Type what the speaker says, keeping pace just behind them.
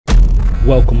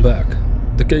Welcome back.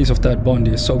 The case of Ted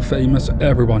Bundy is so famous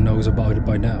everyone knows about it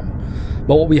by now.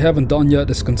 But what we haven't done yet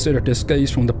is consider this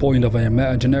case from the point of an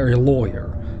imaginary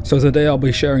lawyer. So today I'll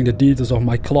be sharing the details of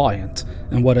my client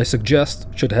and what I suggest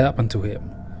should happen to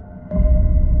him.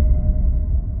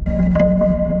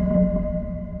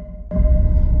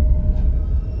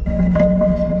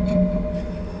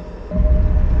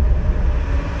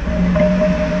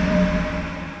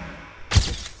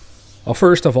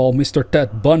 First of all, Mr.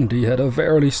 Ted Bundy had a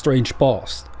very strange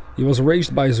past. He was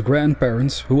raised by his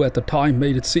grandparents, who at the time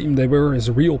made it seem they were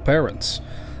his real parents,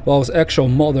 while his actual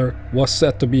mother was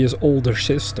said to be his older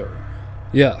sister.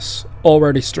 Yes,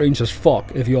 already strange as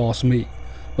fuck if you ask me,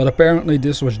 but apparently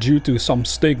this was due to some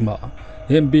stigma,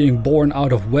 him being born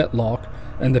out of wedlock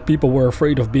and the people were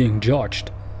afraid of being judged.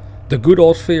 The good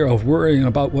old fear of worrying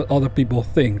about what other people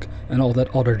think and all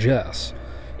that other jazz.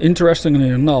 Interestingly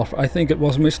enough, I think it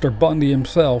was Mr. Bundy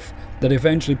himself that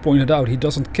eventually pointed out he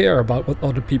doesn't care about what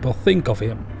other people think of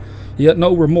him. He had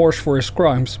no remorse for his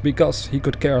crimes because he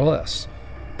could care less.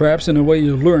 Perhaps in a way he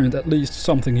learned at least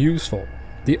something useful,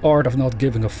 the art of not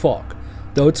giving a fuck,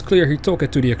 though it's clear he took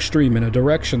it to the extreme in a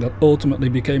direction that ultimately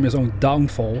became his own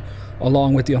downfall,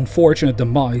 along with the unfortunate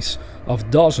demise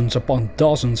of dozens upon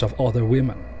dozens of other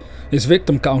women. His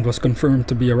victim count was confirmed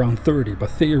to be around 30,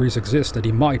 but theories exist that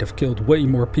he might have killed way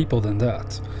more people than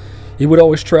that. He would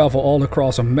always travel all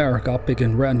across America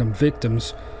picking random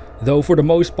victims, though for the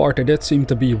most part they did seem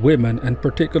to be women, and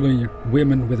particularly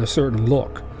women with a certain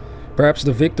look. Perhaps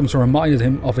the victims reminded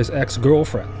him of his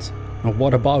ex-girlfriend. And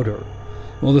what about her?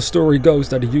 Well, the story goes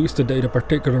that he used to date a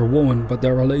particular woman, but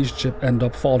their relationship ended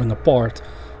up falling apart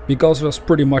because it was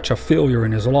pretty much a failure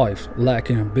in his life,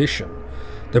 lacking ambition.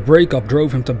 The breakup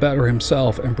drove him to better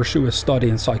himself and pursue his study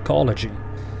in psychology.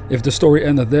 If the story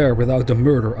ended there without the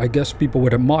murder, I guess people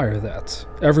would admire that.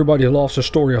 Everybody loves a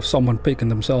story of someone picking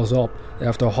themselves up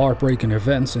after heartbreaking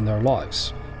events in their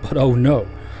lives. But oh no,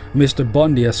 Mr.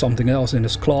 Bundy has something else in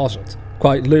his closet,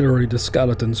 quite literally the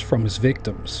skeletons from his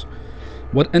victims.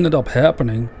 What ended up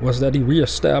happening was that he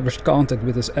re-established contact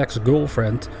with his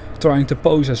ex-girlfriend, trying to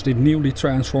pose as the newly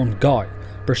transformed guy,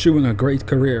 pursuing a great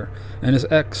career, and his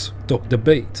ex took the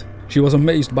bait. She was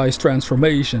amazed by his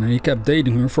transformation and he kept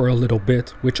dating her for a little bit,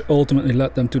 which ultimately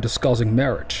led them to discussing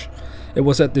marriage. It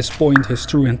was at this point his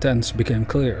true intents became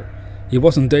clear. He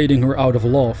wasn't dating her out of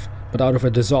love, but out of a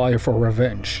desire for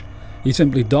revenge. He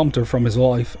simply dumped her from his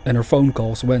life and her phone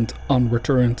calls went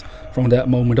unreturned from that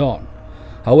moment on.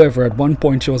 However, at one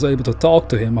point she was able to talk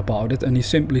to him about it and he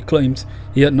simply claimed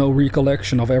he had no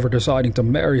recollection of ever deciding to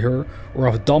marry her or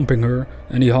of dumping her,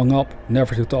 and he hung up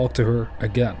never to talk to her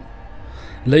again.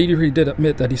 Later he did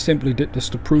admit that he simply did this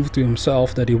to prove to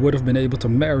himself that he would have been able to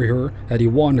marry her had he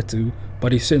wanted to,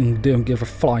 but he simply didn't give a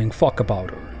flying fuck about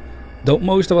her. Don't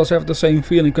most of us have the same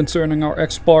feeling concerning our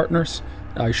ex-partners?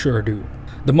 I sure do.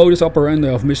 The modus operandi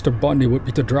of Mr. Bundy would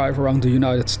be to drive around the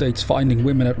United States finding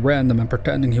women at random and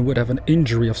pretending he would have an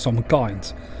injury of some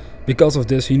kind. Because of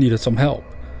this he needed some help.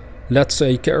 Let's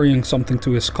say carrying something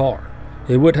to his car.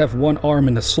 He would have one arm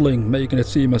in a sling, making it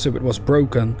seem as if it was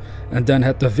broken, and then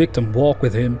had the victim walk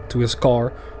with him to his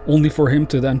car, only for him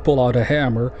to then pull out a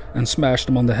hammer and smash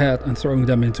them on the head and throwing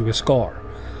them into his car.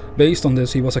 Based on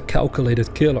this, he was a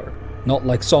calculated killer. Not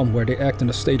like some where they act in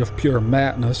a state of pure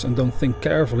madness and don't think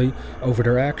carefully over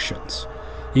their actions.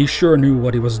 He sure knew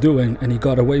what he was doing and he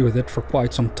got away with it for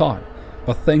quite some time,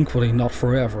 but thankfully not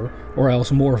forever, or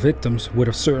else more victims would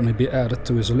have certainly been added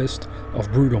to his list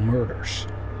of brutal murders.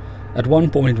 At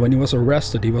one point when he was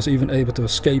arrested he was even able to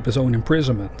escape his own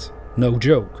imprisonment. No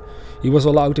joke. He was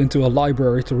allowed into a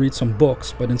library to read some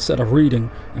books, but instead of reading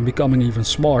and becoming even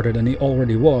smarter than he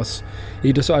already was,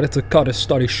 he decided to cut his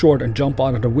study short and jump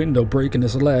out of the window, breaking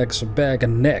his legs, back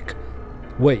and neck.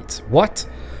 Wait, what?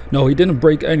 No, he didn't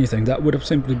break anything, that would have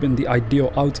simply been the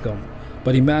ideal outcome.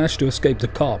 But he managed to escape the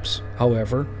cops.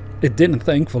 However, it didn't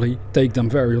thankfully take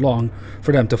them very long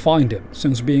for them to find him,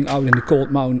 since being out in the cold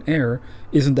mountain air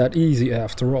isn't that easy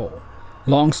after all.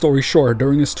 Long story short,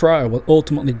 during his trial, what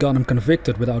ultimately got him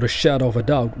convicted without a shadow of a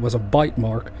doubt was a bite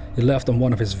mark he left on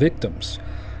one of his victims.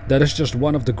 That is just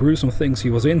one of the gruesome things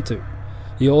he was into.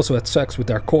 He also had sex with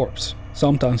their corpse.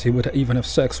 Sometimes he would even have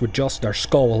sex with just their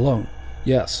skull alone.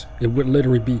 Yes, it would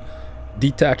literally be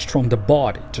detached from the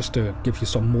body, just to give you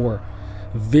some more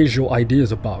visual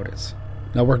ideas about it.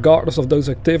 Now, regardless of those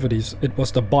activities, it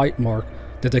was the bite mark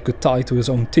that they could tie to his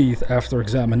own teeth after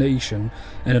examination,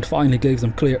 and it finally gave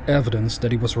them clear evidence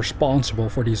that he was responsible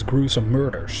for these gruesome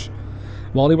murders.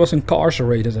 While he was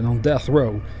incarcerated and on death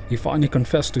row, he finally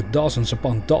confessed to dozens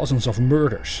upon dozens of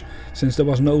murders, since there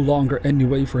was no longer any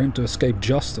way for him to escape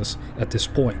justice at this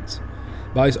point.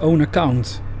 By his own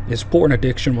account, His porn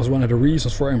addiction was one of the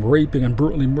reasons for him raping and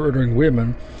brutally murdering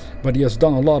women, but he has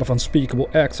done a lot of unspeakable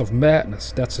acts of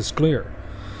madness, that's his clear.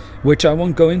 Which I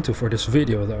won't go into for this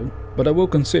video though, but I will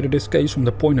consider this case from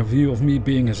the point of view of me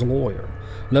being his lawyer.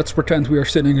 Let's pretend we are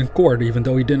sitting in court even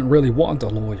though he didn't really want a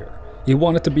lawyer. He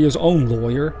wanted to be his own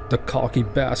lawyer, the cocky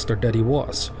bastard that he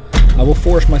was. I will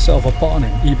force myself upon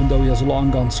him even though he has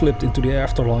long gone slipped into the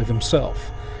afterlife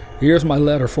himself. Here's my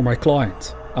letter for my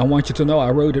client. I want you to know I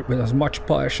wrote it with as much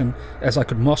passion as I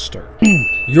could muster.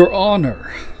 Your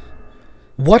Honor,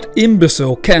 what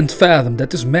imbecile can't fathom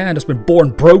that this man has been born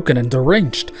broken and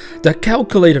deranged? The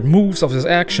calculated moves of his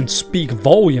actions speak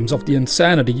volumes of the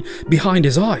insanity behind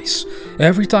his eyes.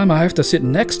 Every time I have to sit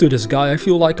next to this guy, I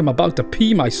feel like I'm about to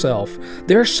pee myself.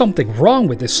 There's something wrong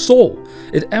with his soul.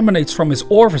 It emanates from his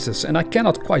orifices and I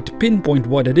cannot quite pinpoint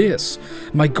what it is.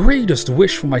 My greatest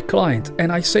wish for my client,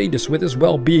 and I say this with his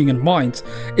well-being in mind,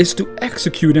 is to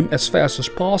execute him as fast as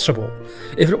possible.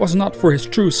 If it was not for his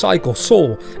true psycho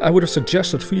soul, I would have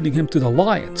suggested feeding him to the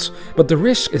lions, but the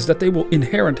risk is that they will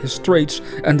inherit his traits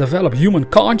and develop human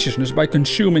consciousness by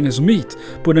consuming his meat,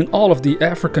 putting all of the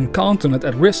African continent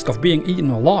at risk of being eaten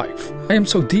alive. I am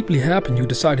so deeply happy you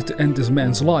decided to end this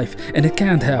man's life, and it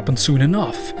can't happen soon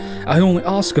enough. I only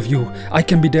ask of you, I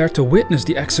can be there to witness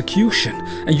the execution,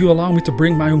 and you allow me to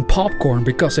bring my own popcorn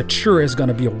because it sure is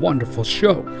gonna be a wonderful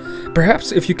show.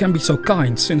 Perhaps if you can be so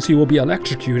kind, since he will be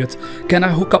electrocuted, can I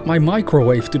hook up my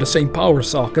microwave to the same power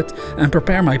socket and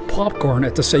prepare my popcorn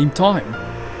at the same time?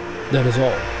 That is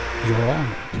all, Your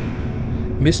Honor.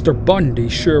 Mr. Bundy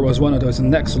sure was one of those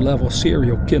next level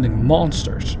serial killing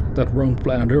monsters that roam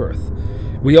planet Earth.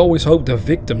 We always hope the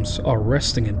victims are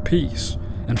resting in peace.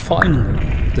 And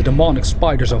finally, the demonic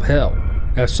spiders of hell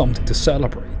have something to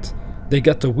celebrate. They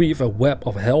get to weave a web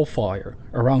of hellfire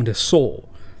around his soul,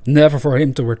 never for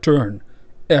him to return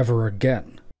ever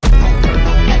again.